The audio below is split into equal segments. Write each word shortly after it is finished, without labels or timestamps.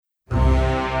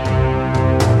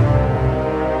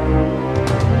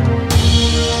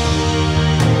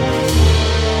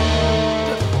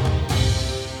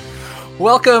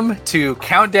Welcome to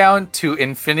Countdown to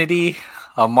Infinity,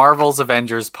 a Marvel's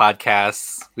Avengers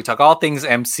podcast. We talk all things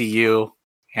MCU,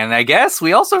 and I guess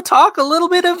we also talk a little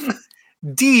bit of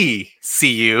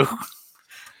DCU.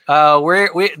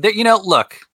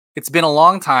 Look, it's been a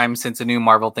long time since a new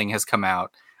Marvel thing has come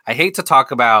out. I hate to talk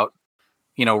about,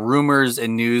 rumors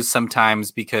and news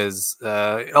sometimes because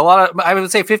I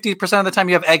would say 50% of the time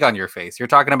you have egg on your face. You're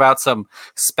talking about some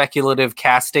speculative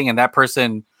casting, and that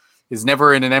person is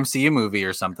never in an MCU movie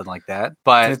or something like that.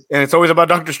 But and it's always about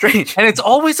Doctor Strange. And it's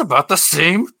always about the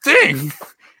same thing.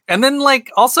 And then,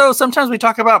 also sometimes we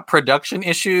talk about production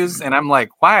issues, and I'm like,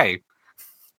 why?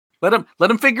 Let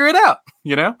them figure it out,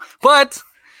 But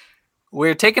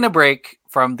we're taking a break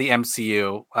from the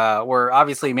MCU. We're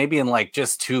obviously maybe in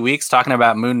just 2 weeks talking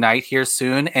about Moon Knight here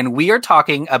soon, and we are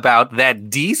talking about that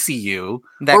DCU,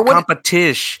 that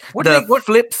competition. What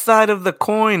flip side of the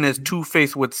coin, as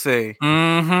Two-Face would say.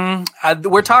 Mm-hmm.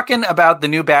 We're talking about the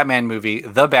new Batman movie,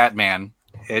 The Batman.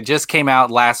 It just came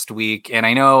out last week, and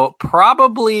I know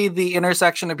probably the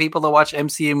intersection of people that watch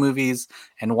MCU movies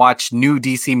and watch new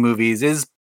DC movies is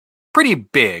pretty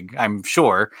big, I'm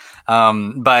sure.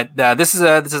 But this is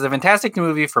a fantastic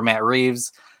movie for Matt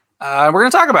Reeves. We're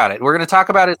going to talk about it. We're going to talk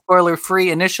about it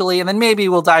spoiler-free initially, and then maybe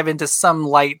we'll dive into some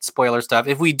light spoiler stuff.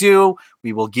 If we do,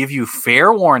 we will give you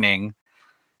fair warning.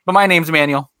 But my name's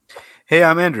Emmanuel. Hey,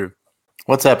 I'm Andrew.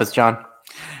 What's up? It's John.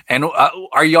 And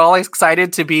are you all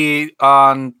excited to be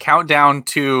on Countdown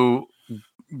to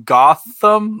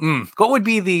Gotham? What would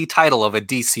be the title of a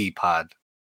DC pod?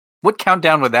 What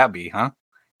countdown would that be, huh?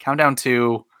 Countdown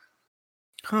to...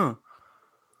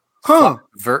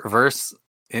 Verse...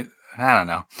 I don't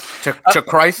know. To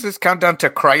Crisis? Countdown to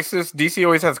Crisis? DC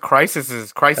always has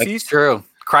crises. Crises? That's true.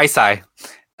 Crisis.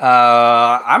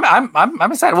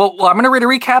 I'm excited. Well, I'm going to read a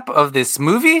recap of this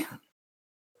movie.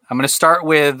 I'm going to start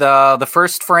with the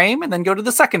first frame and then go to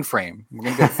the second frame. We're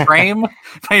going to go frame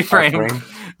by frame.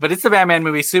 But it's the Batman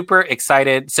movie. Super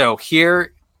excited. So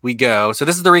here we go. So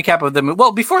this is the recap of the movie.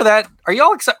 Well, before that, are you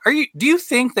all excited? Do you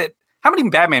think that... How many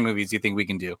Batman movies do you think we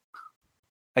can do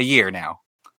a year now?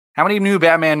 How many new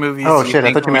Batman movies do you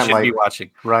think we should be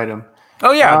watching? Write them.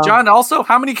 Oh, yeah. John, also,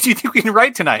 how many do you think we can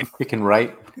write tonight? We can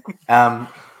write. I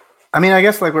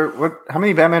guess how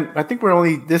many Batman? I think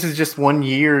this is just 1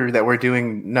 year that we're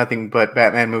doing nothing but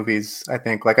Batman movies. I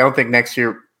think. I don't think next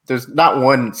year, there's not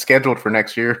one scheduled for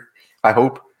next year. I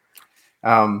hope.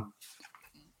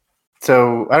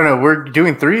 So I don't know. We're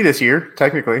doing 3 this year,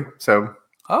 technically. So.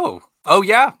 Oh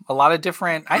yeah, a lot of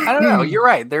different. I don't know. You're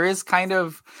right. There's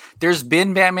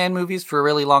been Batman movies for a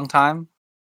really long time.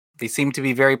 They seem to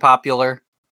be very popular.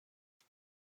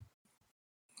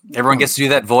 Everyone gets to do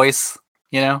that voice,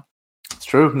 It's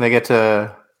true. They get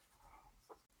to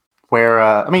wear.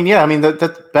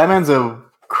 That Batman's a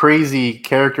crazy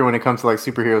character when it comes to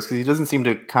superheroes because he doesn't seem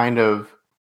to kind of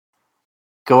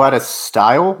go out of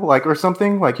style, or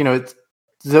something. It's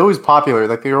always popular.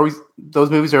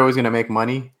 Those movies are always going to make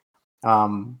money.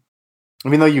 Even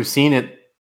though you've seen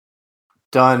it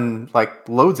done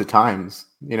loads of times,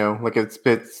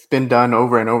 it's been done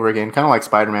over and over again, kind of like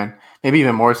Spider-Man, maybe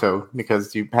even more so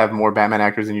because you have more Batman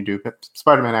actors than you do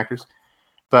Spider-Man actors.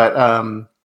 But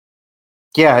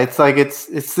yeah,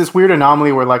 it's this weird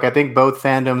anomaly where I think both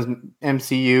fandoms,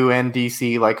 MCU and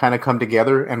DC, kind of come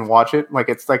together and watch it.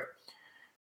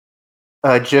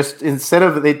 Just instead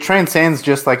of it transcends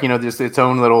just just its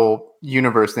own little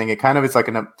universe thing. It kind of it's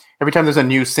every time there's a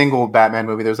new single Batman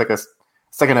movie, there's it's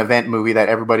an event movie that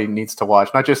everybody needs to watch.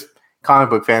 Not just comic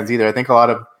book fans either. I think a lot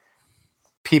of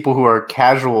people who are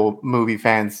casual movie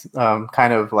fans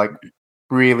kind of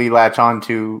really latch on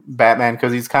to Batman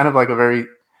because he's kind of a very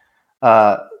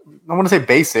I want to say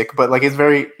basic, but it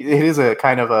is a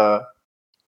kind of a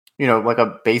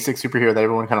a basic superhero that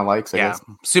everyone kind of likes. I guess.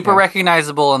 Super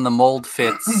recognizable, and the mold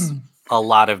fits a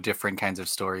lot of different kinds of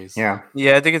stories. Yeah,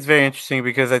 I think it's very interesting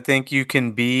because I think you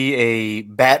can be a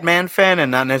Batman fan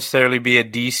and not necessarily be a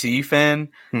DC fan.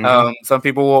 Mm-hmm. Some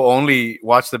people will only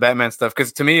watch the Batman stuff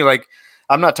because to me,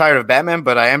 I'm not tired of Batman,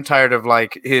 but I am tired of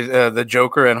his the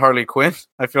Joker and Harley Quinn.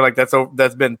 I feel like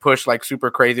that's been pushed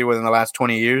super crazy within the last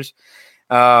 20 years,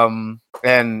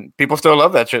 and people still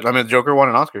love that shit. I mean, the Joker won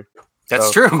an Oscar.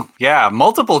 That's true. Yeah,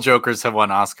 multiple Jokers have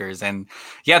won Oscars. And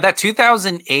yeah, that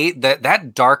 2008,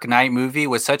 that Dark Knight movie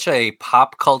was such a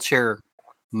pop culture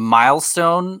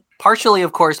milestone, partially,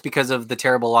 of course, because of the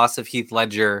terrible loss of Heath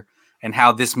Ledger and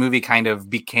how this movie kind of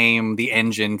became the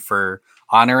engine for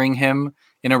honoring him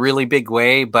in a really big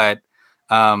way. But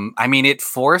it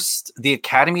forced the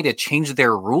Academy to change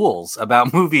their rules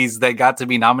about movies that got to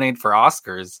be nominated for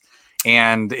Oscars.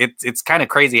 And it's kind of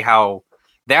crazy how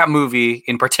that movie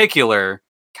in particular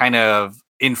kind of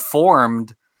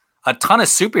informed a ton of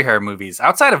superhero movies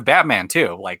outside of Batman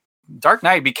too. Like Dark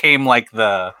Knight became like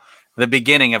the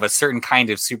beginning of a certain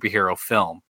kind of superhero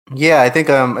film. Yeah, I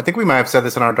think we might have said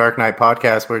this in our Dark Knight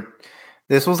podcast, where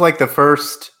this was like the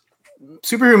first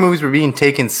superhero movies were being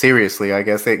taken seriously. I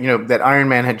guess that Iron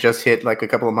Man had just hit like a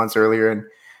couple of months earlier, and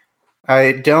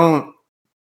I don't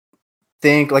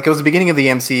think like it was the beginning of the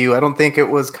MCU. I don't think it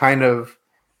was kind of,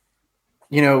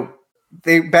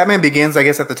 Batman Begins, I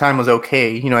guess at the time was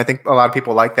okay. I think a lot of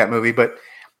people liked that movie, but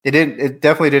it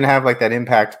definitely didn't have like that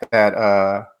impact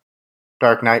that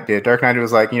Dark Knight did. Dark Knight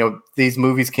was like, these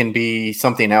movies can be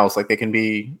something else. Like they can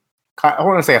be, I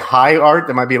want to say high art.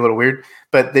 That might be a little weird,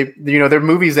 but they're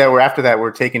movies that were after that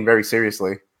were taken very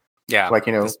seriously. Yeah. Like,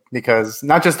 because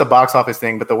not just the box office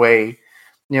thing, but the way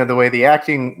the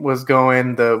acting was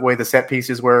going, the way the set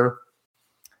pieces were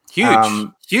huge. Yeah,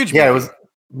 movie. It was a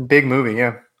big movie.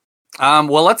 Yeah.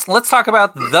 Well, let's talk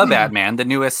about The Batman, the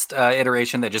newest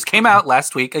iteration that just came out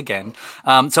last week again.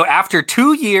 So after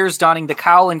 2 years donning the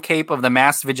cowl and cape of the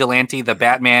masked vigilante, the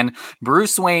Batman,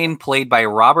 Bruce Wayne, played by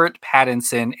Robert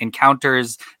Pattinson,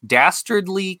 encounters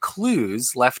dastardly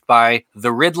clues left by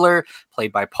the Riddler,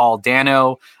 played by Paul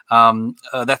Dano,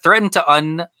 that threaten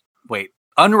to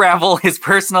unravel his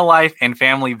personal life and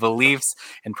family beliefs,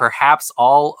 and perhaps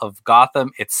all of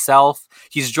Gotham itself.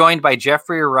 He's joined by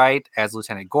Jeffrey Wright as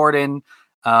Lieutenant Gordon.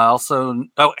 Hold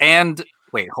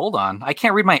on. I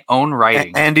can't read my own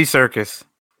writing. Andy Serkis.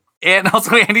 And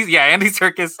also Andy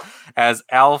Serkis as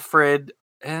Alfred.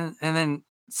 And then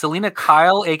Selena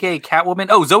Kyle, a.k.a. Catwoman.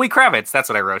 Oh, Zoe Kravitz. That's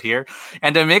what I wrote here.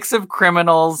 And a mix of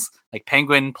criminals like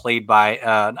Penguin, played by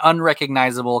an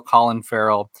unrecognizable Colin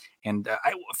Farrell, and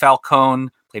Falcone,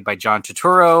 played by John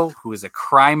Turturro, who is a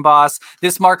crime boss.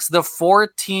 This marks the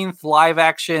 14th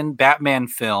live-action Batman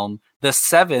film, the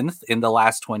 7th in the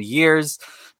last 20 years.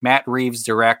 Matt Reeves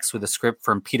directs with a script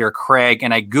from Peter Craig,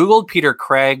 and I googled Peter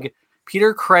Craig.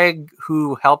 Peter Craig,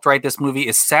 who helped write this movie,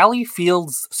 is Sally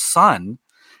Field's son,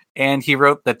 and he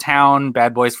wrote The Town,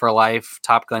 Bad Boys for Life,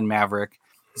 Top Gun Maverick.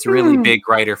 He's a really big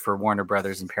writer for Warner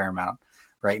Brothers and Paramount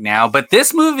right now. But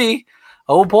this movie...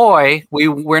 oh boy,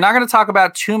 we're not going to talk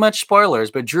about too much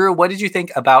spoilers, but Drew, what did you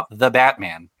think about The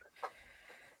Batman?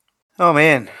 Oh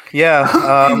man,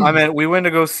 yeah. We went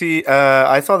to go see.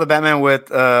 I saw The Batman with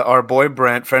our boy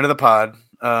Brent, friend of the pod.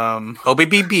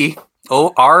 OBBB.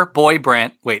 Oh, our boy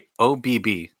Brent. Wait,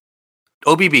 OBB.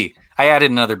 OBB. I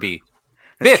added another B.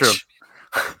 That's bitch.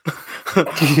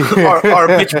 our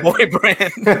bitch boy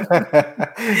Brent.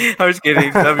 I was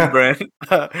kidding. Love you, Brent.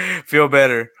 Feel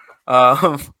better.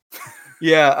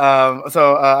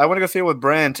 So I want to go see it with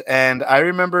Brent, and I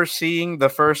remember seeing the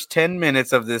first 10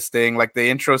 minutes of this thing, like the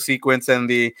intro sequence and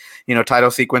the title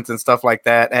sequence and stuff like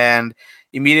that. And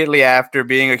immediately after,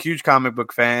 being a huge comic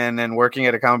book fan and working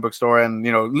at a comic book store, and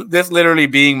this literally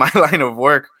being my line of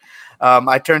work,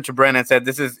 I turned to Brent and said,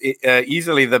 "This is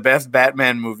easily the best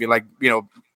Batman movie." Like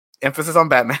emphasis on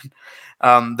Batman,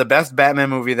 the best Batman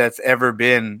movie that's ever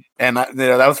been, and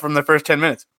that was from the first 10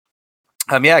 minutes.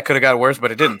 It could have got worse,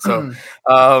 but it didn't. So,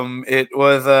 it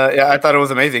was. I thought it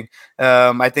was amazing.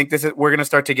 I think we're gonna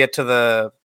start to get to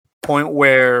the point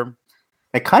where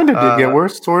it kind of did get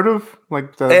worse, sort of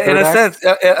like in a sense.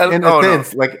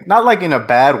 Like not like in a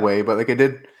bad way, but like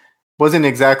it wasn't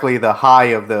exactly the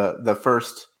high of the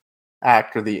first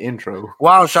act or the intro.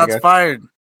 Wow! Shots fired.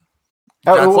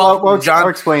 I'll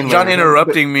explain. John later,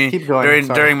 interrupting me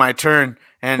during my turn.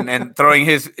 And throwing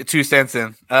his 2 cents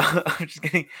in. I'm just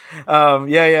kidding. No,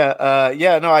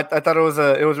 I thought it was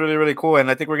really, really cool. And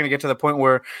I think we're going to get to the point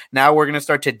where now we're going to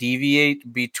start to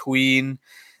deviate between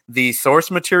the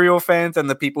source material fans and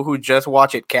the people who just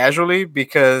watch it casually,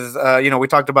 because, we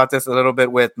talked about this a little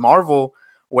bit with Marvel,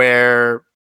 where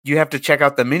you have to check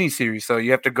out the miniseries. So you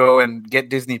have to go and get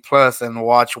Disney Plus and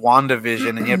watch WandaVision,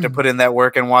 and you have to put in that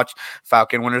work and watch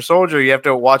Falcon Winter Soldier. You have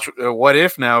to watch What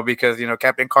If now, because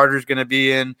Captain Carter's going to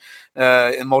be in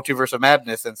Multiverse of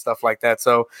Madness and stuff like that.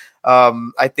 So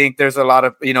I think there's a lot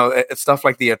of stuff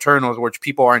like the Eternals, which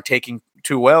people aren't taking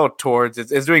too well towards.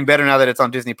 It's doing better now that it's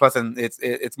on Disney Plus and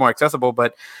it's more accessible.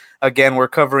 But again, we're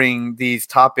covering these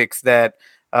topics that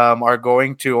are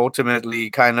going to ultimately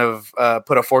kind of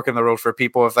put a fork in the road for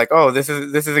people. It's like, oh, this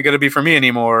isn't going to be for me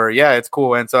anymore. Yeah, it's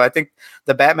cool. And so I think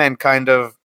the Batman kind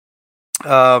of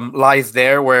lies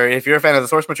there, where if you're a fan of the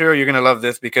source material, you're going to love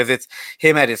this, because it's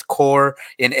him at his core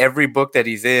in every book that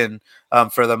he's in,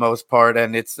 for the most part.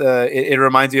 And it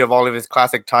reminds you of all of his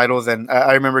classic titles. And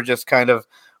I remember just kind of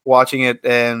watching it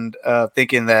and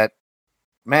thinking that,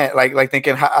 man, like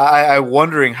thinking, I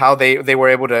wondering how they were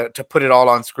able to put it all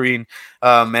on screen,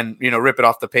 and rip it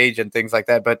off the page and things like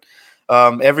that. But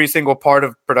every single part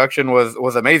of production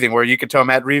was amazing. Where you could tell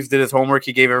Matt Reeves did his homework.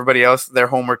 He gave everybody else their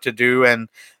homework to do, and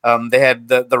they had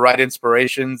the right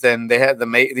inspirations, and they had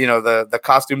the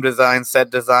costume design, set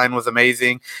design was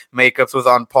amazing. Makeups was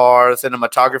on par.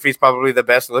 Cinematography is probably the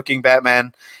best looking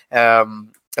Batman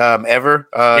ever.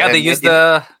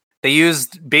 They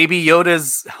used Baby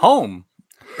Yoda's home.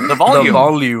 The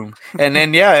volume. And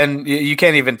then and you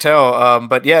can't even tell,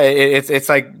 but it's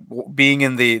like being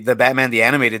in the Batman the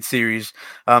animated series,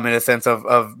 in a sense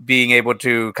of being able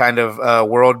to kind of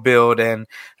world build and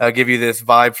give you this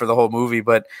vibe for the whole movie.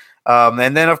 But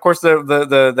and then of course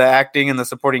the acting and the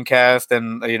supporting cast,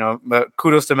 and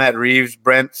kudos to Matt Reeves.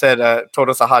 Brent told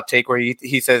us a hot take where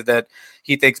he says that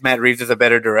he thinks Matt Reeves is a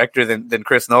better director than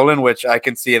Chris Nolan, which I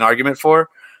can see an argument for.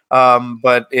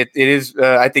 But it is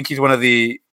I think he's one of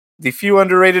the few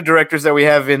underrated directors that we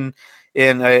have in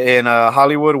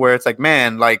Hollywood, where it's like,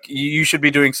 man, like you should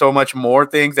be doing so much more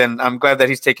things. And I'm glad that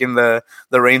he's taking the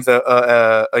reins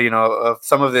of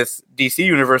some of this DC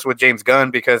universe with James Gunn,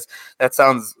 because that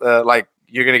sounds like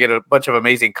you're going to get a bunch of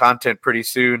amazing content pretty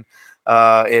soon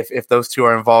if those two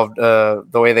are involved the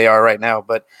way they are right now.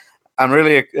 But I'm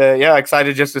really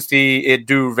excited just to see it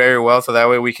do very well, so that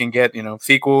way we can get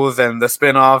sequels and the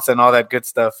spin-offs and all that good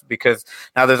stuff, because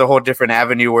now there's a whole different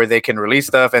avenue where they can release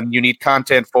stuff, and you need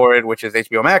content for it, which is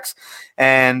HBO Max.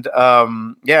 And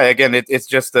again, it's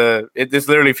just this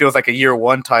literally feels like a year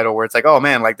one title where it's like, oh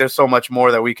man, like there's so much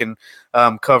more that we can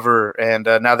cover, and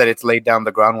now that it's laid down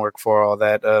the groundwork for all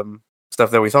that stuff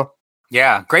that we saw.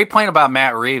 Yeah, great point about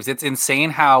Matt Reeves. It's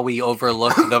insane how we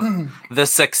overlook the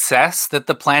success that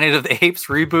the Planet of the Apes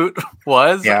reboot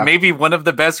was. Yeah. Maybe one of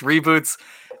the best reboots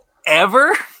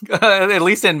ever, at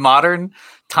least in modern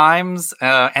times.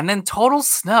 And then total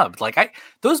snubbed. Like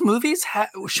those movies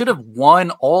should have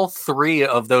won all 3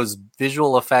 of those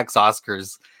visual effects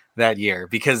Oscars that year,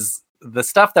 because the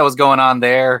stuff that was going on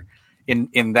there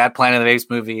in that Planet of the Apes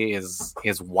movie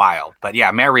is wild. But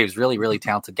yeah, Matt Reeves, really, really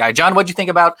talented guy. John, what'd you think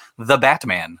about The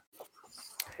Batman?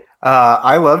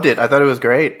 I loved it. I thought it was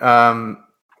great. I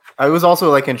was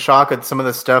also like in shock at some of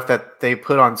the stuff that they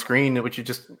put on screen, which you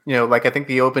just, like I think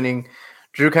the opening,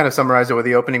 Drew kind of summarized it, where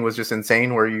the opening was just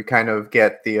insane, where you kind of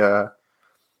get the,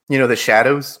 the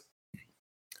shadows.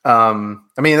 I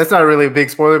mean, that's not really a big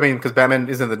spoiler, because Batman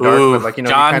is in the dark. But like,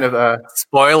 John, kind of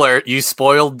spoiler, you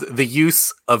spoiled the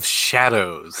use of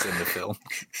shadows in the film.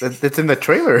 That's in the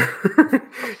trailer.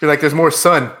 You're like, there's more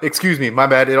sun. Excuse me, my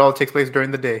bad. It all takes place during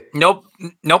the day. Nope,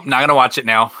 not gonna watch it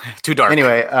now. Too dark.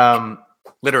 Anyway,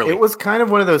 literally, it was kind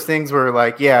of one of those things where,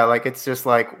 like, it's just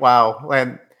like, wow,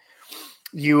 and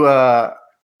you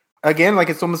again, like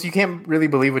it's almost, you can't really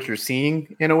believe what you're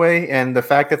seeing in a way. And the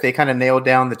fact that they kind of nailed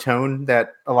down the tone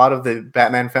that a lot of the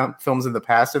Batman films in the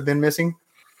past have been missing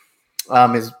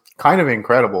is kind of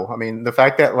incredible. I mean, the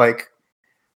fact that like,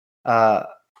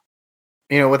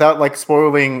 without like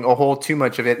spoiling a whole too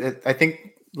much of it, I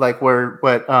think like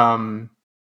what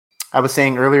I was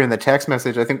saying earlier in the text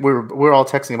message, I think we're all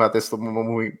texting about this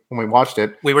when we watched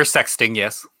it. We were sexting,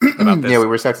 yes, about this. Yeah, we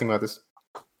were sexting about this.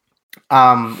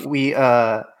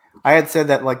 I had said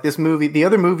that like this movie, the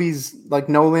other movies like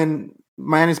Nolan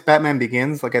minus Batman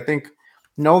Begins, like I think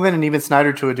Nolan and even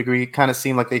Snyder to a degree kind of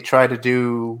seem like they try to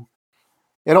do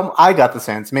it. I got the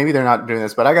sense, maybe they're not doing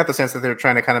this, but I got the sense that they're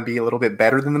trying to kind of be a little bit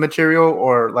better than the material,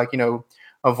 or like,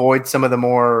 avoid some of the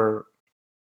more,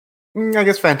 I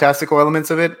guess, fantastical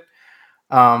elements of it,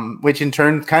 which in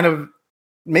turn kind of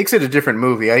makes it a different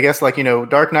movie. I guess like,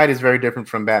 Dark Knight is very different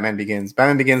from Batman Begins.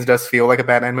 Batman Begins does feel like a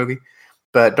Batman movie,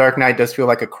 but Dark Knight does feel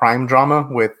like a crime drama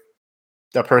with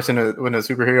a person in a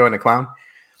superhero and a clown,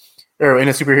 or in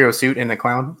a superhero suit and a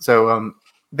clown. So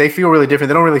they feel really different.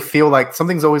 They don't really feel like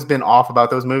something's always been off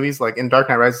about those movies. Like in Dark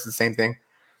Knight Rises, the same thing.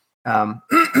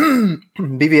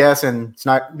 BVS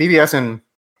and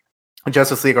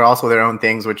Justice League are also their own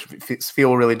things, which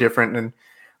feel really different. And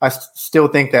I still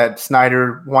think that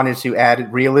Snyder wanted to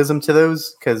add realism to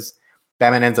those, because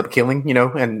Batman ends up killing,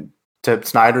 and to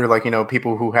Snyder, like,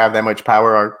 people who have that much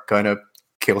power are going to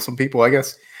kill some people, I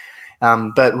guess.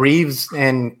 But Reeves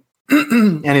and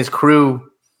his crew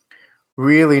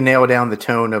really nail down the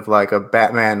tone of like a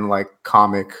Batman like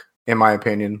comic, in my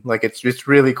opinion. Like it's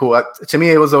really cool. To me,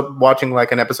 it was watching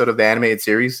like an episode of the animated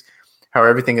series, how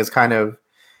everything is kind of,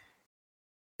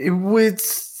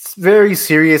 it's very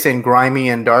serious and grimy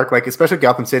and dark. Like especially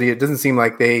Gotham City, it doesn't seem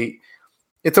like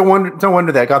it's no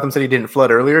wonder that Gotham City didn't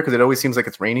flood earlier, because it always seems like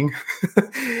it's raining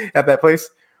at that place.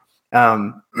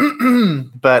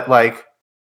 But like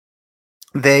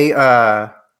they,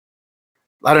 I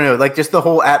don't know, like just the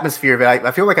whole atmosphere of it.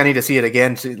 I feel like I need to see it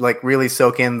again to like really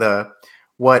soak in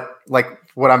what like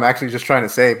what I'm actually just trying to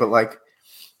say, but like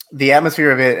the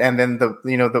atmosphere of it, and then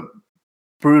the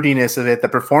broodiness of it, the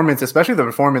performance, especially the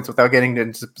performance, without getting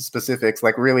into specifics,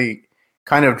 like really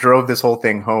kind of drove this whole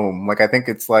thing home. Like I think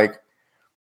it's like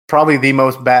probably the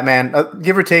most Batman,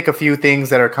 give or take a few things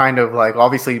that are kind of like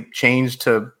obviously changed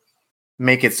to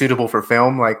make it suitable for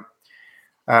film, like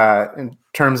in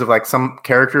terms of like some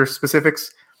character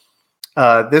specifics.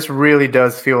 This really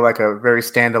does feel like a very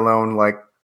standalone like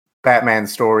Batman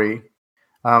story.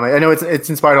 I know it's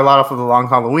inspired a lot off of The Long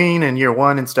Halloween and Year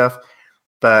One and stuff,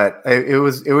 but it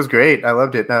was great. I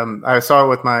loved it. I saw it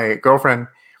with my girlfriend,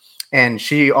 and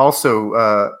she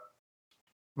also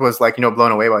was like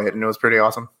blown away by it, and it was pretty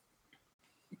awesome.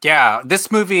 Yeah,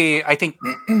 this movie, I think,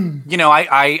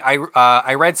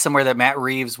 I read somewhere that Matt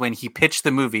Reeves, when he pitched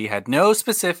the movie, had no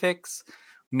specifics,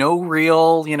 no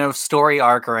real, story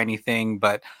arc or anything,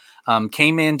 but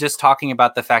came in just talking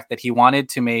about the fact that he wanted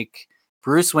to make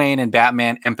Bruce Wayne and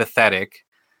Batman empathetic,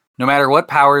 no matter what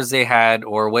powers they had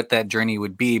or what that journey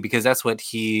would be, because that's what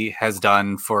he has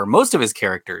done for most of his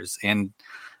characters. And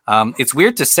it's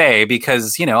weird to say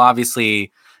because,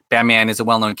 obviously Batman is a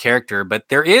well-known character, but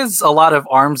there is a lot of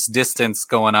arm's distance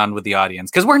going on with the audience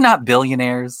because we're not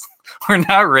billionaires. We're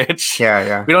not rich.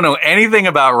 Yeah. We don't know anything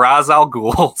about Ra's al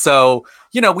Ghul. So,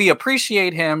 we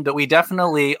appreciate him, but we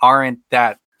definitely aren't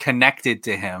that connected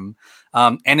to him.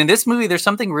 And in this movie, there's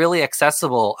something really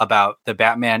accessible about the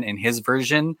Batman in his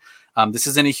version. This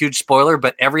isn't a huge spoiler,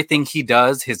 but everything he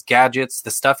does, his gadgets,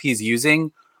 the stuff he's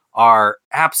using are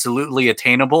absolutely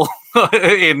attainable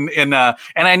and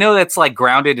I know that's like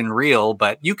grounded and real,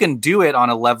 but you can do it on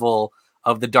a level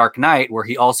of The Dark Knight where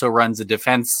he also runs a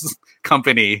defense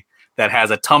company that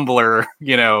has a Tumbler,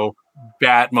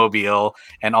 Batmobile,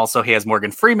 and also he has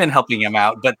Morgan Freeman helping him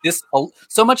out. But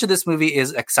so much of this movie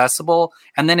is accessible,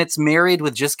 and then it's married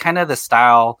with just kind of the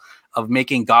style of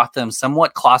making Gotham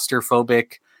somewhat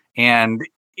claustrophobic, and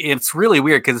it's really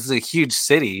weird because it's a huge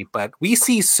city, but we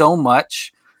see so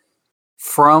much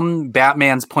from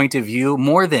Batman's point of view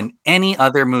more than any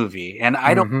other movie. And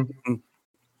I don't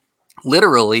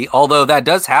literally, although that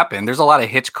does happen, there's a lot of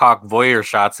Hitchcock voyeur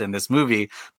shots in this movie,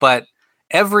 but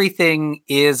everything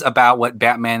is about what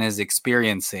Batman is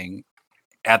experiencing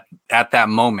at that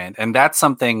moment. And that's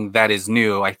something that is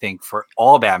new, I think, for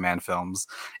all Batman films.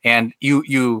 And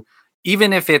you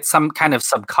even if it's some kind of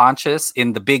subconscious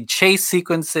in the big chase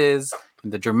sequences,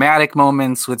 the dramatic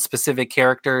moments with specific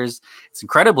characters, it's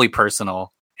incredibly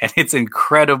personal, and it's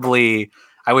incredibly,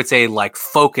 I would say, like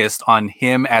focused on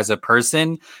him as a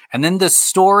person. And then the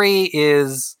story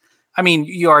is, I mean,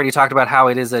 you already talked about how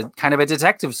it is a kind of a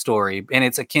detective story, and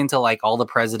it's akin to like All the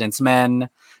President's Men,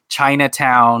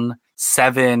 Chinatown,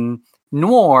 Seven,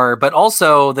 Noir, but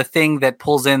also the thing that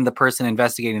pulls in the person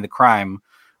investigating the crime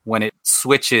when it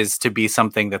switches to be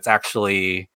something that's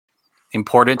actually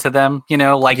important to them,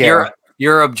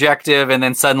 you're objective, and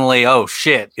then suddenly, oh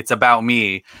shit, it's about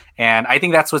me. And I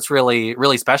think that's what's really,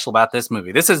 really special about this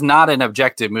movie. This is not an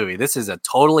objective movie. This is a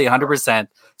totally 100%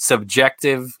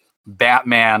 subjective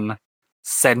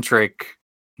Batman-centric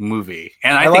movie.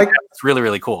 And I think that's really,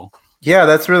 really cool. Yeah,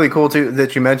 that's really cool too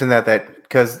that you mentioned that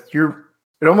because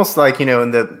it almost like,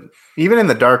 even in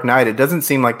The Dark Knight, it doesn't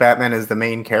seem like Batman is the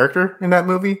main character in that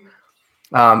movie.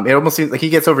 It almost seems like he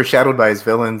gets overshadowed by his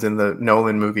villains in the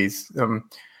Nolan movies.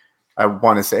 I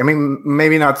want to say, I mean,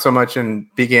 maybe not so much in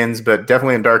Begins, but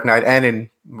definitely in Dark Knight and in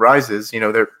Rises,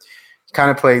 they're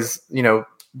kind of plays,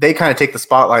 they kind of take the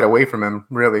spotlight away from him,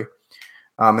 really.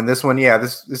 And this one,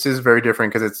 this is very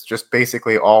different because it's just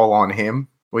basically all on him,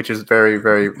 which is very,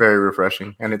 very, very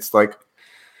refreshing. And it's like,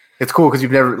 it's cool because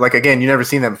you've never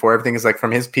seen that before. Everything is like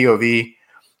from his POV.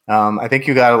 I think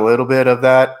you got a little bit of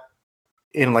that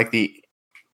in like the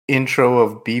intro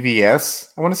of BVS,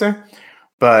 I want to say.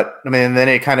 But I mean, then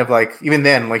it kind of like, even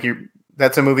then, like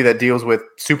that's a movie that deals with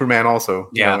Superman also,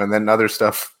 and then other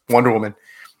stuff, Wonder Woman.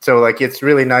 So like, it's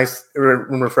really nice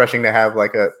and refreshing to have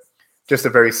like just a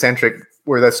very centric,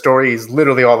 where that story is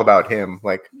literally all about him.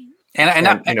 Like, and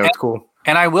it's cool.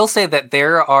 And I will say that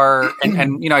there are,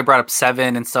 and I brought up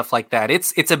Seven and stuff like that.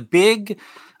 It's a big,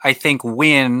 I think,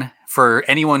 win for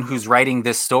anyone who's writing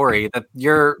this story that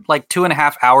you're like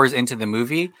 2.5 hours into the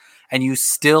movie and you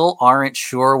still aren't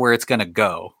sure where it's going to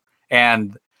go.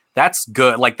 And that's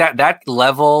good. Like that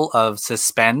level of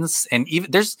suspense. And even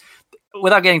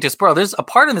without getting to spoil, there's a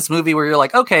part in this movie where you're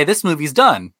like, okay, this movie's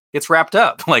done. It's wrapped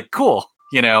up. Like, cool.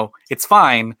 It's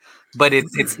fine, but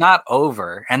it's not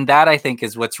over. And that, I think,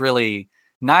 is what's really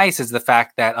nice, is the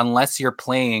fact that unless you're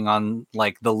playing on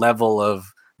like the level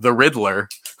of the Riddler,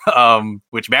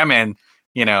 which Batman,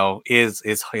 is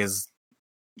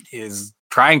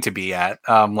trying to be at.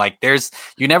 Like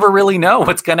you never really know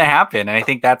what's going to happen. And I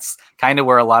think that's kind of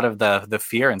where a lot of the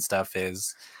fear and stuff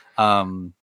is, at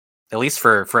least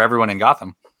for everyone in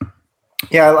Gotham.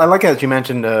 Yeah. I like as you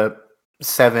mentioned,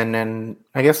 Seven, and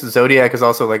I guess Zodiac is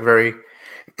also like very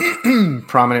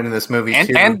prominent in this movie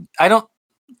too.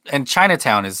 And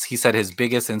Chinatown is, he said, his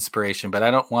biggest inspiration, but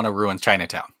I don't want to ruin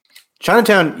Chinatown.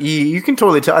 Chinatown, you can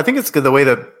totally tell. I think it's good the way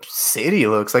the city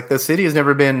looks. Like the city has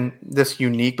never been this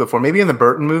unique before. Maybe in the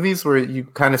Burton movies where you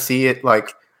kind of see it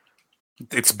like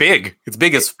it's big. It's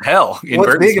big as hell.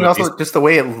 It's big, and also just the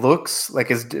way it looks like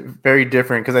is very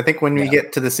different. Because I think when we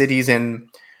get to the cities in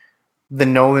the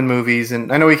Nolan movies,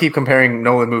 and I know we keep comparing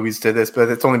Nolan movies to this, but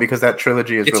it's only because that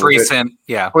trilogy is really recent. Good.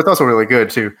 Yeah, well, it's also really good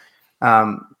too.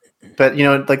 But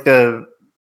like the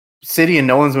city in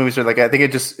Nolan's movies are like, I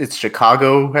think it's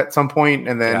Chicago at some point,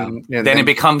 and then then it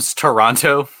becomes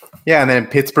Toronto. Yeah, and then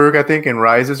Pittsburgh, I think, and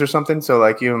Rises or something. So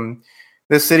like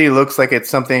this city looks like it's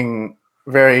something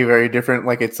very, very different.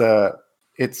 Like it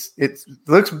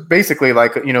looks basically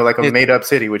like like a made up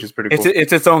city, which is pretty cool.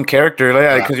 It's its own character,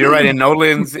 because you're right. In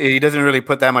Nolan's, he doesn't really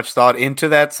put that much thought into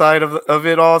that side of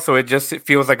it all, so it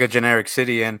feels like a generic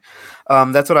city, and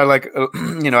that's what I like.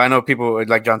 I know people,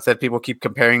 like John said, people keep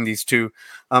comparing these two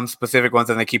specific ones,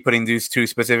 and they keep putting these two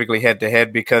specifically head to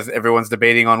head because everyone's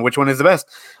debating on which one is the best.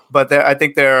 But I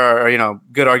think there are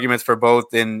good arguments for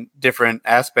both in different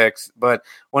aspects. But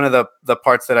one of the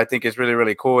parts that I think is really,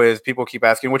 really cool is people keep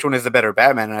asking which one is the better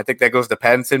Batman, and I think that goes to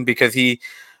Pattinson because he's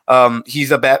Batman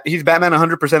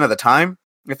 100% of the time,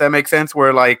 if that makes sense.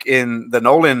 Where like in the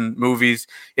Nolan movies,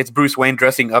 it's Bruce Wayne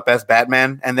dressing up as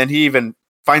Batman, and then he even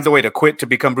finds a way to quit to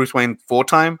become Bruce Wayne full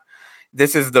time.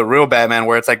 This is the real Batman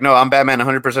where it's like, no, I'm Batman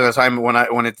 100% of the time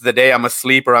when it's the day I'm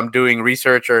asleep or I'm doing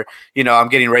research or, I'm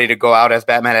getting ready to go out as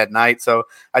Batman at night. So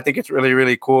I think it's really,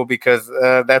 really cool because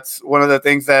that's one of the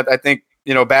things that I think,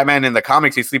 Batman in the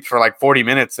comics, he sleeps for like 40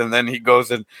 minutes and then he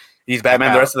goes and he's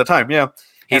Batman the rest of the time. Yeah.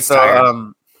 He's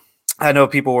tired. I know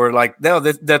people were like, no,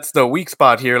 that's the weak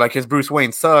spot here. Like his Bruce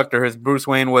Wayne sucked or his Bruce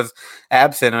Wayne was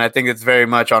absent. And I think it's very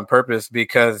much on purpose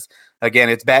because, again,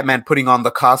 it's Batman putting on the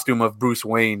costume of Bruce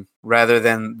Wayne rather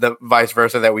than the vice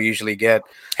versa that we usually get.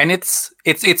 And it's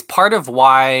part of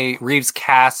why Reeves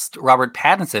cast Robert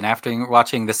Pattinson after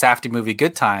watching the Safdie movie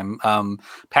Good Time.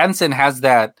 Pattinson has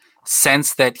that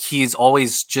sense that he's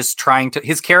always just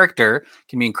his character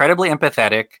can be incredibly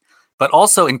empathetic, but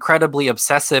also incredibly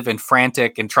obsessive and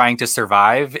frantic and trying to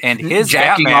survive. And his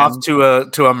jacking Batman,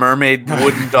 off to a mermaid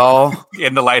wooden doll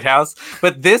in the lighthouse.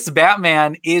 But this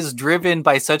Batman is driven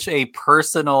by such a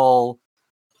personal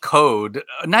code,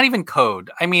 not even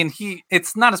code. I mean,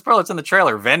 it's not a spoiler, it's in the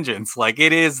trailer, vengeance. Like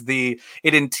it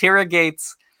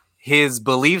interrogates his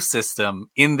belief system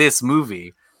in this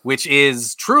movie, which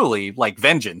is truly like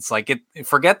vengeance. Like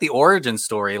forget the origin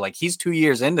story. Like he's 2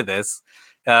 years into this,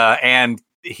 and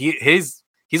he's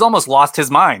almost lost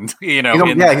his mind, he's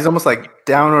almost like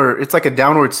it's like a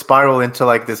downward spiral into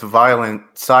like this violent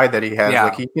side that he has.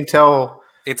 Like you can tell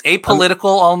it's apolitical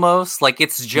almost, like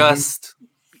it's just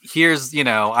here's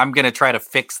I'm gonna try to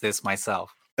fix this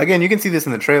myself. Again, you can see this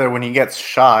in the trailer when he gets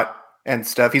shot and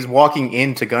stuff. He's walking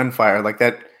into gunfire like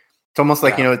that. It's almost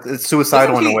like it's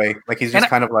suicidal in a way. Like he's just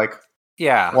kind of like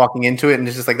walking into it, and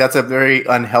it's just like that's a very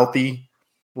unhealthy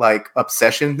like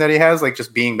obsession that he has, like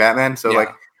just being Batman. So like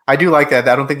I do like that.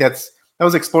 I don't think that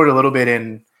was explored a little bit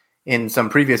in some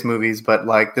previous movies, but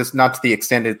like this, not to the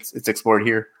extent it's explored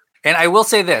here. And I will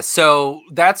say this. So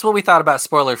that's what we thought about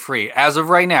spoiler free. As of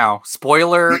right now,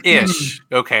 spoiler-ish.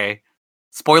 Okay.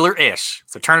 Spoiler-ish.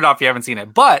 So turn it off if you haven't seen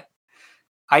it. But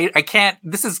I can't,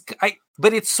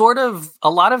 but it's sort of, a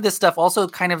lot of this stuff also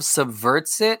kind of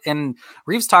subverts it. And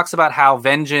Reeves talks about how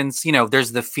vengeance,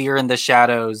 there's the fear in the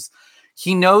shadows.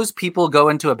 He knows people go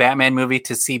into a Batman movie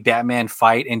to see Batman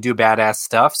fight and do badass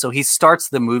stuff. So he starts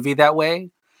the movie that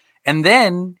way. And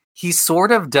then he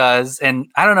sort of does, and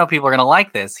I don't know if people are going to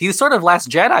like this, he sort of Last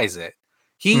Jedi's it.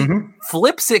 He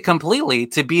flips it completely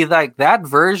to be like that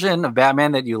version of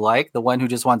Batman that you like, the one who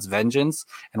just wants vengeance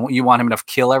and you want him to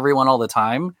kill everyone all the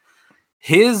time.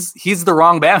 He's the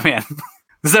wrong Batman.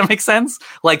 Does that make sense?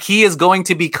 Like he is going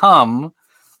to become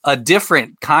a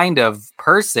different kind of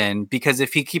person because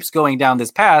if he keeps going down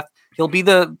this path, he'll be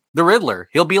the Riddler.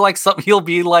 He'll be like You'll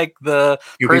be Ben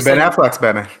Affleck's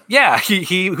Batman. Yeah,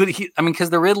 because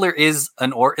the Riddler is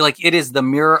it is the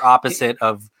mirror opposite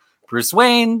of Bruce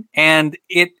Wayne, and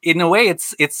it in a way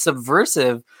it's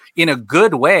subversive in a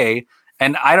good way.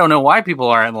 And I don't know why people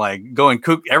aren't like going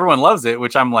kook. Everyone loves it,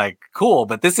 which I'm like cool.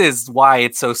 But this is why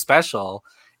it's so special.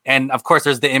 And of course,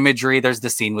 there's the imagery. There's the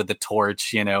scene with the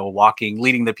torch,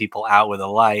 leading the people out with a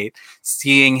light,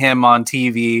 seeing him on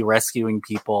TV rescuing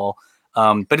people.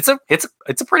 But it's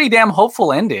a pretty damn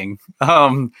hopeful ending.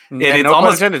 And it's no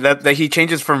almost intended that he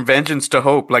changes from vengeance to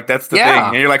hope. Like that's the thing.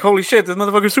 And you're like, holy shit, this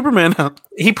motherfucker's Superman now.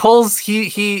 He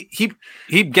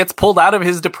gets pulled out of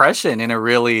his depression in a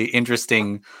really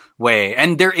interesting way.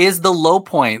 And there is the low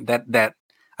point that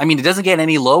it doesn't get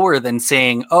any lower than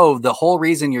saying, oh, the whole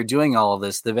reason you're doing all of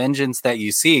this, the vengeance that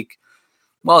you seek,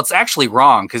 well, it's actually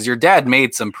wrong because your dad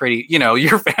made some pretty,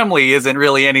 your family isn't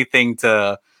really anything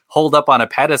to hold up on a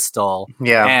pedestal.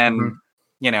 Yeah. And,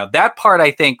 that part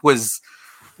I think was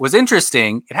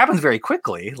interesting. It happens very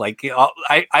quickly. Like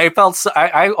I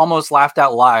almost laughed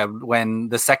out loud when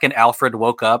the second Alfred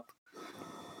woke up.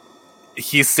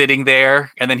 He's sitting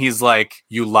there and then he's like,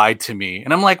 you lied to me.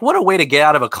 And I'm like, what a way to get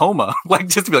out of a coma. Like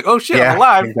just to be like, oh shit, I'm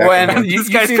alive. Exactly. When this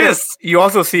guy's pissed. You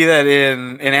also see that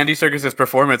in Andy Serkis's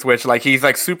performance, which like he's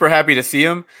like super happy to see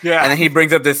him. Yeah. And then he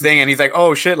brings up this thing and he's like,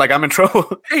 oh shit, like I'm in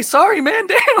trouble. Hey, sorry, man.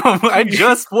 Damn. I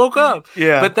just woke up.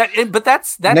 Yeah. But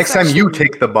that's next time you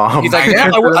take the bomb. He's like,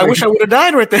 yeah, I wish I would have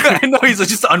died right there. I know, he's like,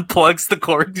 just unplugs the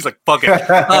cord. He's like, fuck it.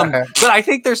 But I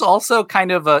think there's also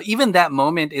kind of even that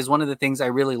moment is one of the things I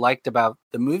really liked about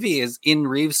the movie is in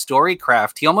Reeves'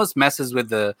 storycraft. He almost messes with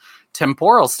the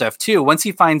temporal stuff too. Once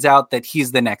he finds out that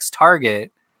he's the next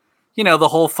target, the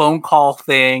whole phone call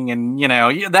thing and,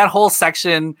 that whole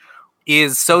section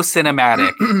is so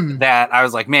cinematic that I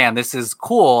was like, man, this is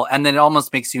cool. And then it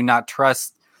almost makes you not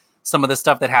trust some of the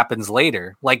stuff that happens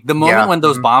later. Like the moment when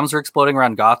those bombs were exploding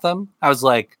around Gotham, I was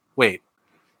like, wait,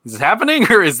 is this happening?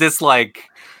 Or is this like,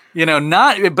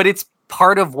 not, but it's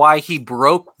part of why he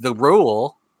broke the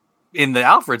rule in the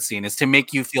Alfred scene is to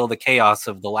make you feel the chaos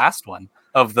of the last one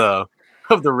of the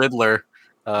Riddler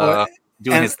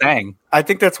doing his thing. I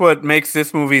think that's what makes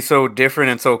this movie so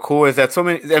different and so cool is that so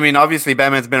many. I mean, obviously,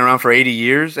 Batman's been around for 80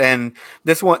 years, and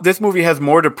this movie has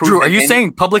more to prove. Drew, are you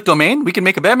saying public domain? We can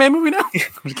make a Batman movie now?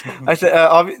 I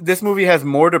said this movie has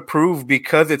more to prove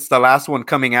because it's the last one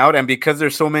coming out, and because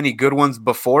there's so many good ones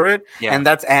before it, and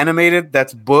that's animated,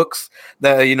 that's books,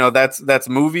 that's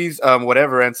movies,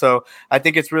 whatever. And so I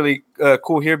think it's really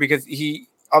cool here because he.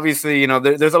 Obviously,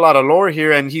 there's a lot of lore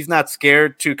here, and he's not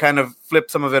scared to kind of flip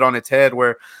some of it on its head.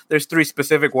 Where there's 3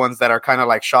 specific ones that are kind of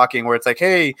like shocking, where it's like,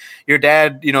 hey, your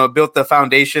dad, built the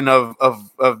foundation of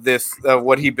this,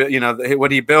 what he built,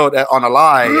 what he built on a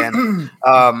lie, and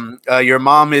your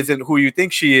mom isn't who you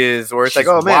think she is, or it's She's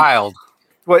like, oh man, wild.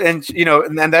 Well, and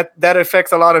and that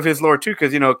affects a lot of his lore too,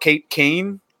 because Kate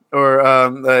Kane. Or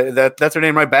that's her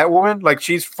name, right? Batwoman. Like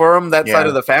she's from that side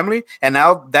of the family, and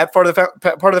now that part of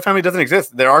the family doesn't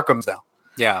exist. They're Arkhams now.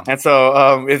 Yeah. And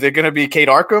so, is it going to be Kate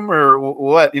Arkham or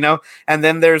what? And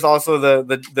then there's also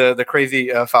the crazy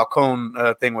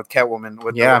Falcone thing with Catwoman.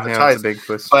 With the ties. It's a big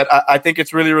twist. But I think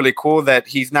it's really really cool that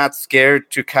he's not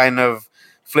scared to kind of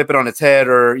flip it on its head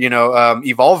or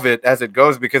evolve it as it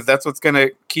goes, because that's what's going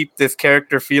to keep this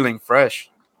character feeling fresh.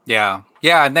 Yeah,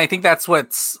 and I think that's what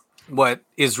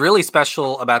is really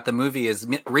special about the movie is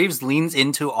Reeves leans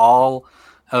into all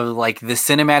of like the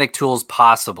cinematic tools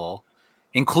possible,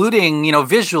 including,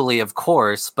 visually, of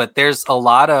course, but there's a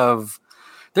lot of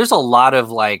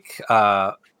like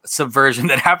subversion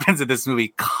that happens in this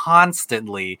movie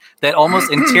constantly that almost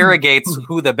interrogates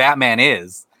who the Batman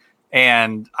is.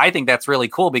 And I think that's really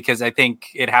cool because I think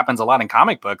it happens a lot in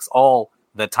comic books all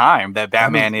the time that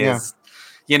Batman is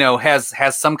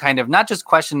has some kind of not just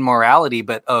question morality,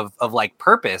 but of like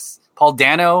purpose. Paul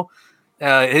Dano,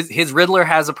 his Riddler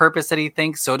has a purpose that he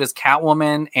thinks. So does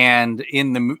Catwoman. And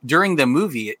during the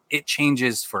movie, it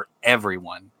changes for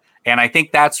everyone. And I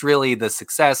think that's really the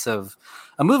success of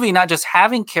a movie, not just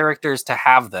having characters to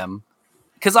have them.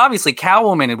 Because obviously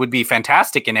Catwoman, it would be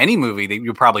fantastic in any movie that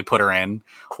you probably put her in,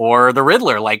 or the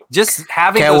Riddler, like just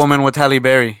having Catwoman with Halle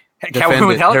Berry. Catwoman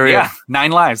with help,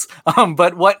 9 lives. I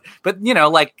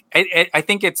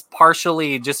think it's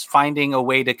partially just finding a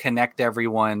way to connect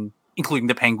everyone, including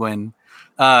the Penguin,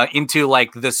 into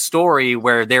like the story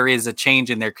where there is a change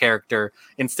in their character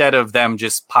instead of them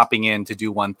just popping in to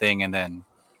do one thing and then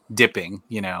dipping.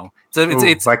 So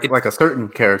it's like a certain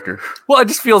character. Well, it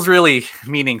just feels really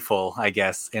meaningful, I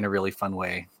guess, in a really fun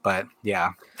way. But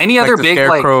yeah, any other the big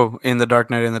Scarecrow in the Dark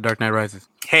Knight and the Dark Knight Rises.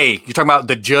 Hey, you're talking about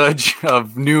the judge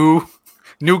of New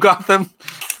Gotham?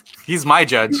 He's my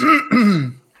judge.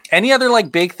 Any other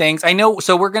like big things? I know.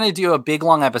 So we're gonna do a big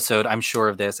long episode, I'm sure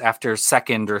of this after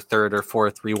second or third or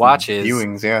fourth rewatches.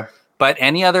 Viewings, yeah. But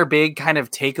any other big kind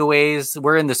of takeaways?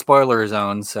 We're in the spoiler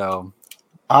zone, so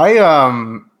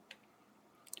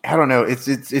I don't know.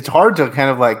 It's hard to kind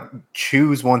of like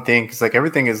choose one thing because like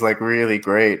everything is like really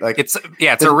great. Like it's a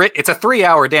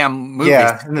 3-hour damn movie.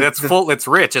 Yeah, that's full. It's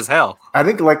rich as hell. I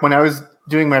think like when I was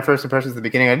doing my first impressions at the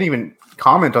beginning, I didn't even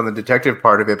comment on the detective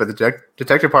part of it, but the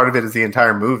detective part of it is the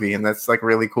entire movie, and that's like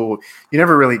really cool. You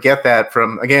never really get that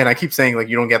from. Again, I keep saying like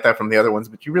you don't get that from the other ones,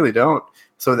 but you really don't.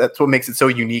 So that's what makes it so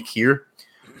unique here.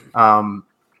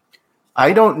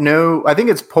 I don't know. I think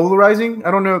it's polarizing.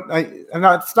 I don't know.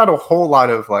 It's not a whole lot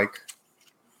of like.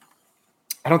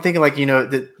 I don't think like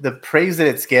the praise that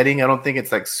it's getting. I don't think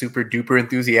it's like super duper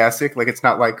enthusiastic. Like it's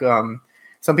not like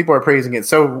some people are praising it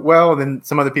so well, and then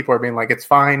some other people are being like it's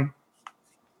fine.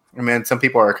 And then some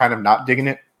people are kind of not digging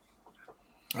it.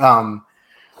 And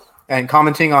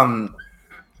commenting on.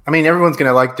 I mean, everyone's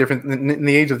gonna like different in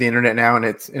the age of the internet now,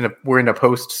 and we're in a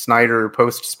post Snyder,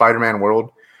 post Spider-Man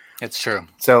world. It's true.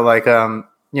 So like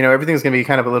everything's going to be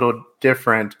kind of a little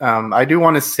different. I do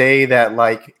want to say that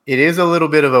like it is a little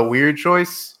bit of a weird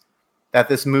choice that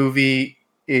this movie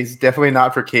is definitely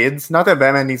not for kids. Not that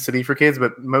Batman needs to be for kids,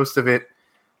 but most of it,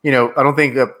 I don't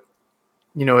think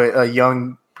a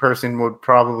young person would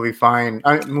probably find,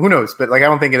 who knows, but like I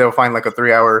don't think they'll find like a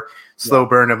 3-hour slow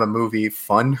burn of a movie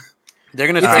fun. They're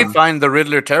going to find the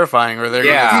Riddler terrifying, or they're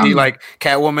going to see like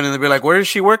Catwoman and they'll be like, where does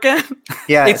she work at?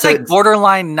 Yeah. It's like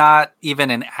borderline not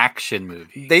even an action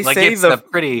movie. They like say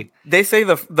They say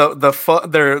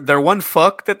their one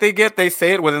fuck that they get, they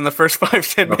say it within the first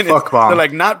 5-10 minutes. Fuck bomb. They're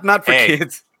like, not for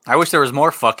kids. I wish there was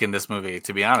more fuck in this movie,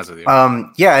 to be honest with you.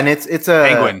 Yeah, and it's a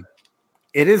Penguin.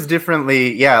 It is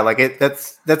differently, like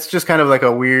that's just kind of like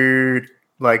a weird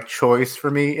like choice for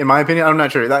me, in my opinion. I'm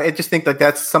not sure. I just think like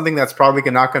that's something that's probably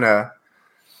not gonna.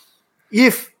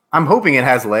 If I'm hoping it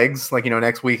has legs, like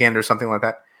next weekend or something like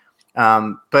that,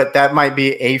 but that might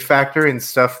be a factor in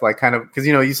stuff like kind of because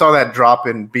you saw that drop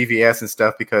in BVS and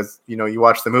stuff because you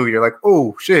watch the movie, you're like,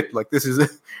 oh shit, like this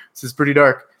is pretty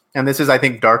dark, and this is I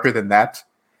think darker than that.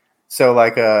 So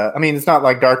like, I mean, it's not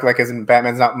like dark like as in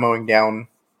Batman's not mowing down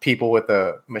people with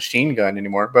a machine gun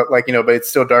anymore, but like but it's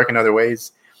still dark in other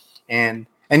ways, and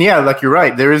yeah, like you're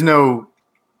right, there is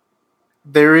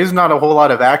not a whole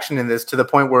lot of action in this to the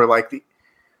point where like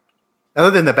other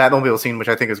than the Batmobile scene, which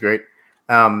I think is great,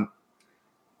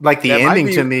 like the ending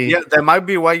to me. Yeah, that might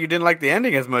be why you didn't like the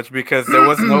ending as much because there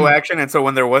was no action, and so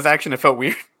when there was action, it felt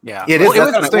weird. Yeah, it is.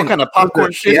 What kind of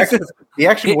popcorn shit? The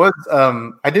action was.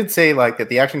 I did say like that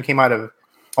the action came out of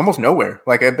almost nowhere.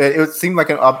 Like it seemed like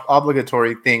an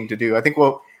obligatory thing to do. I think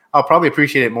I'll probably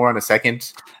appreciate it more on a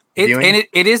second.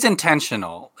 It is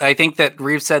intentional. I think that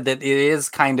Reeves said that it is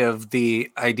kind of the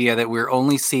idea that we're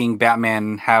only seeing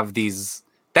Batman have these.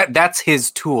 That's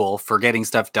his tool for getting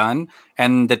stuff done,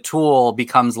 and the tool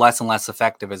becomes less and less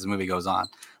effective as the movie goes on.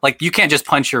 Like you can't just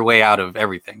punch your way out of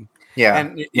everything. Yeah,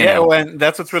 and and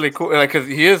that's what's really cool, like because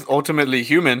he is ultimately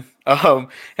human,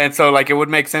 and so like it would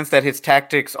make sense that his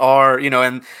tactics are,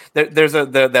 and there's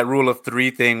that rule of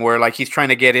 3 thing where like he's trying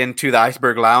to get into the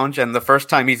Iceberg Lounge, and the first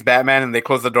time he's Batman and they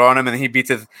close the door on him and he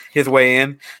beats his way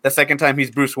in. The second time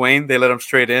he's Bruce Wayne, they let him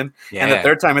straight in, and the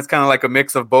third time it's kind of like a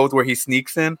mix of both where he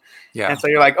sneaks in. Yeah, and so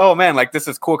you're like, oh man, like this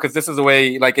is cool because this is the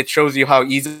way like it shows you how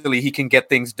easily he can get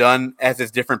things done as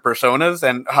his different personas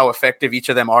and how effective each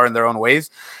of them are in their own ways.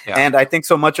 Yeah. And I think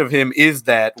so much of him is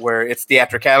that where it's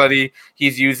theatricality.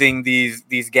 He's using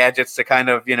these gadgets to kind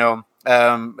of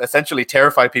essentially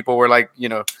terrify people. Where like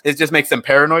it just makes them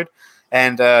paranoid.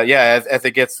 And as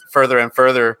it gets further and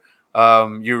further,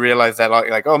 you realize that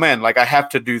like oh man, like I have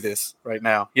to do this right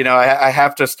now. I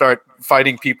have to start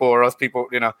fighting people or else people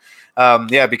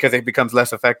because it becomes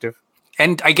less effective.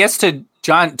 And I guess to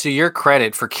your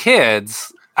credit for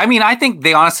kids, I mean I think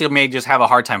they honestly may just have a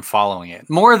hard time following it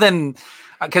more than.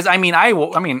 Because I mean,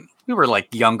 we were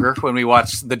like younger when we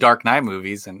watched the Dark Knight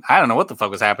movies, and I don't know what the fuck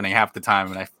was happening half the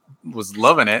time, and I was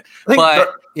loving it.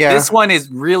 But this one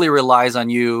really relies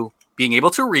on you being able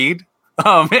to read,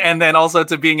 and then also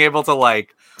to being able to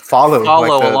like follow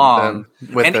along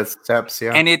with the steps.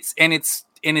 Yeah, and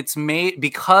it's made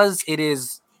because it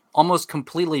is almost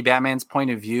completely Batman's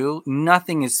point of view.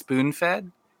 Nothing is spoon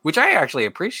fed, which I actually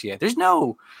appreciate. There's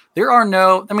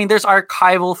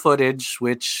archival footage,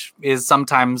 which is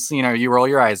sometimes, you roll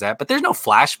your eyes at, but there's no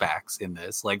flashbacks in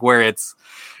this, like where it's,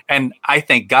 and I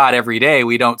thank God every day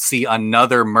we don't see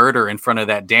another murder in front of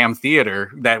that damn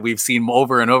theater that we've seen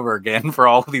over and over again for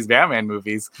all of these Batman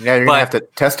movies. Yeah, you're going to have to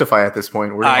testify at this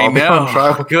point. We're all be on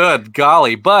trial. Good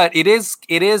golly. But it is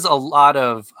a lot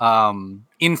of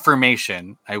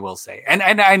information, I will say.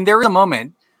 And there was a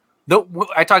moment,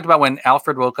 I talked about when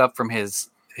Alfred woke up from his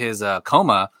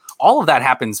coma. All of that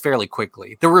happens fairly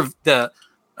quickly. The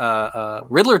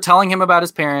Riddler telling him about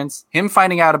his parents, him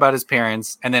finding out about his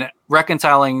parents, and then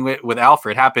reconciling with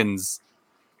Alfred happens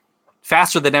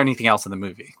faster than anything else in the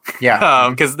movie. Yeah.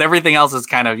 Because everything else is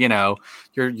kind of,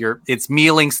 it's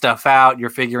mealing stuff out. You're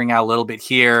figuring out a little bit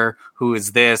here. Who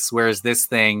is this? Where is this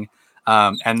thing?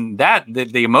 And that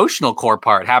the emotional core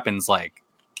part happens like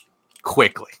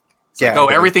quickly.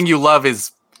 Like, everything you love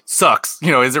sucks.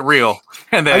 Is it real?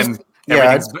 And then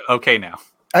everything's okay now.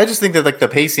 I just think that like the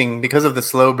pacing, because of the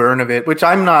slow burn of it, which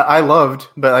I loved,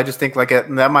 but I just think like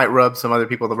that might rub some other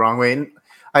people the wrong way. And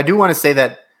I do want to say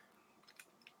that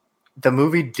the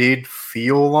movie did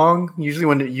feel long. Usually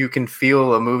when you can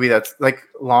feel a movie that's like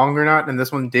long or not, and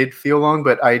this one did feel long,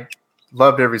 but I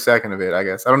loved every second of it, I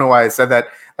guess. I don't know why I said that,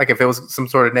 like if it was some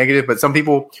sort of negative, but some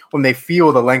people, when they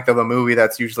feel the length of a movie,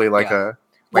 that's usually like a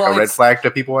red flag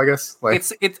to people, I guess. Like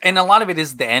it's and a lot of it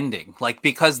is the ending, like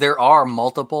because there are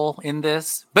multiple in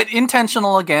this, but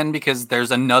intentional again because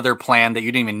there's another plan that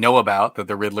you didn't even know about that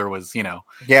the Riddler was,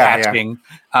 hatching.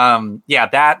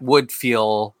 That would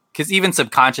feel, because even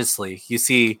subconsciously, you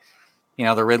see,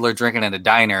 the Riddler drinking in a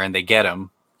diner and they get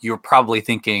him. You're probably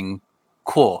thinking,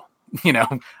 cool,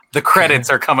 the credits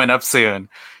are coming up soon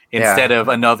instead of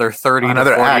another 30 to 40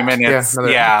 act. Minutes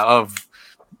of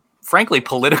frankly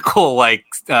political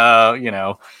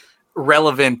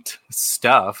relevant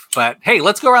stuff. But hey,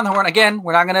 let's go around the horn again.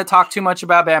 We're not going to talk too much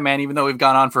about Batman, even though we've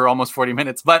gone on for almost 40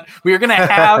 minutes, but we're going to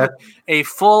have a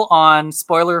full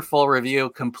review,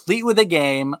 complete with a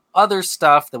game, other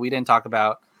stuff that we didn't talk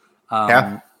about.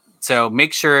 So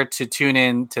make sure to tune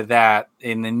in to that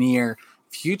in the near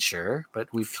future. But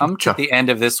we've come to the end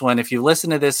of this one. If you've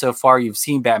listened to this so far, you've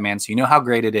seen Batman, so you know how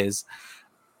great it is.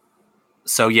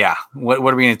 So yeah, what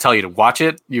are we going to tell you? To watch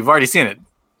it? You've already seen it.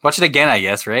 Watch it again, I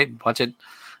guess, right? Watch it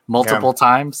multiple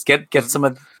times. Get some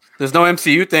of. There's no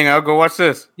MCU thing. I'll go watch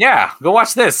this. Yeah, go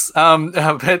watch this.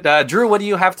 But Drew, what do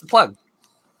you have to plug?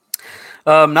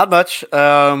 Not much.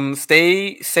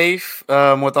 Stay safe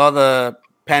with all the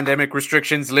pandemic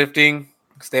restrictions lifting.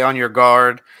 Stay on your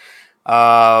guard.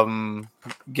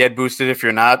 Get boosted if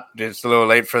you're not. It's a little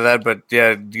late for that, but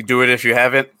yeah, you do it if you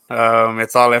haven't.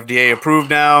 It's all FDA approved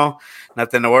now.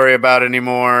 Nothing to worry about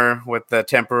anymore with the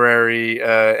temporary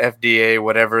FDA,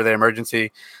 whatever the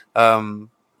emergency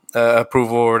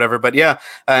approval or whatever. But yeah,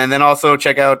 and then also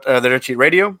check out the Dirt Sheet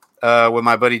Radio with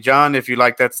my buddy John. If you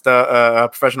like that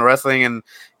stuff, professional wrestling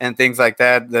and things like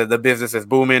that, the business is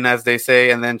booming, as they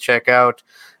say. And then check out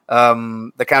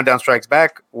The Countdown Strikes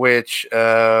Back, which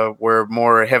I'm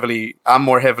more heavily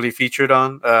featured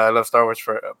on. I love Star Wars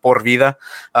for por vida.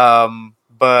 And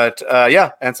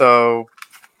so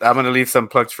I'm going to leave some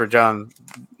plugs for John.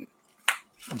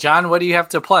 John, what do you have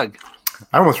to plug?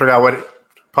 I almost forgot what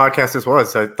podcast this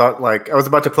was. I thought I was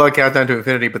about to plug Countdown to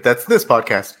Infinity, but that's this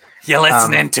podcast. Yeah,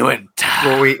 listen into it.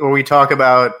 Where we talk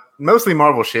about mostly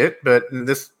Marvel shit, but in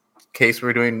this case,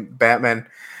 we're doing Batman.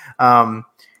 So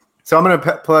I'm going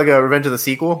to plug Revenge of the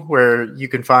Sequel, where you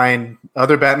can find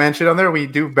other Batman shit on there. We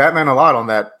do Batman a lot on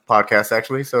that podcast,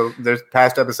 actually. So there's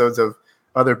past episodes of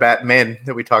other Batmen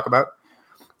that we talk about.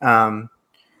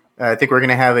 I think we're going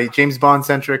to have a James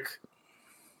Bond-centric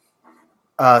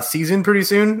season pretty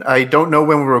soon. I don't know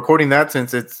when we're recording that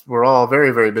since we're all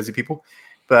very, very busy people.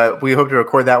 But we hope to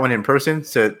record that one in person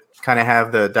to kind of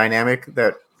have the dynamic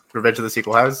that Revenge of the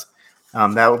Sequel has.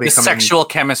 That will be the sexual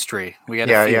chemistry. We got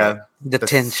the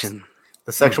tension.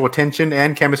 The sexual tension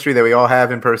and chemistry that we all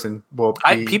have in person.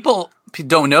 People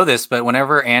don't know this, but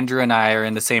whenever Andrew and I are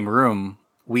in the same room,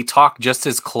 we talk just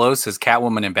as close as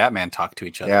Catwoman and Batman talk to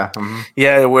each other. Yeah, mm-hmm.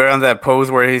 Yeah, we're on that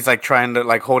pose where he's trying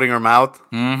to holding her mouth,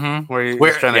 where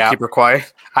he's trying to keep her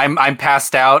quiet. I'm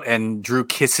passed out, and Drew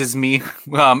kisses me.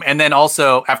 And then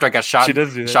also after I got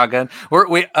shotgun,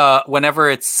 whenever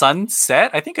it's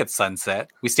sunset, I think it's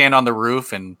sunset, we stand on the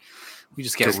roof and we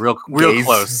just get real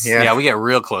close. Yeah, we get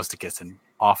real close to kissing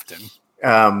often.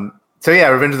 So yeah,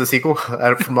 Revenge of the Sequel.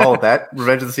 From all of that,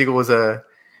 Revenge of the Sequel was a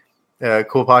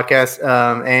cool podcast,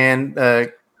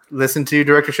 and listen to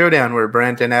Director Showdown, where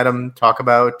Brent and Adam talk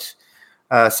about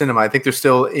cinema. I think they're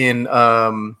still in.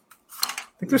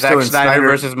 Zack Snyder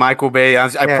versus Michael Bay. I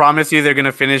promise you, they're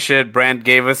gonna finish it. Brent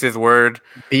gave us his word.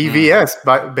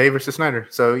 BVS, Bay versus Snyder.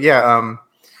 So yeah,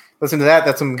 listen to that.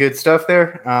 That's some good stuff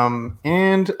there.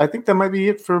 And I think that might be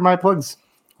it for my plugs.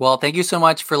 Well, thank you so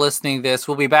much for listening to this.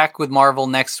 We'll be back with Marvel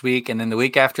next week. And then the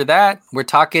week after that, we're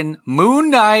talking Moon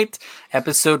Knight.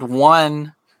 Episode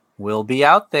 1 will be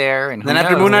out there. And then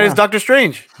after Moon Knight is Doctor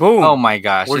Strange. Boom. Oh, my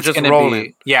gosh. We're just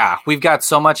rolling. We've got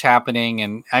so much happening.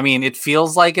 And I mean, it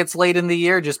feels like it's late in the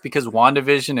year just because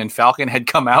WandaVision and Falcon had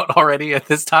come out already at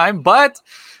this time. But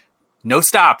no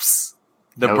stops.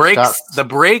 The No brakes. stops. The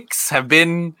brakes have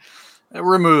been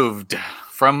removed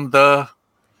from the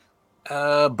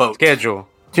boat schedule.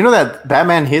 Do you know that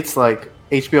Batman hits like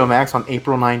HBO Max on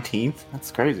April 19th?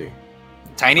 That's crazy.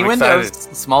 Tiny I'm windows,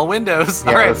 excited. small windows.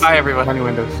 Yeah, All right, that's bye everyone. Tiny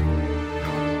windows.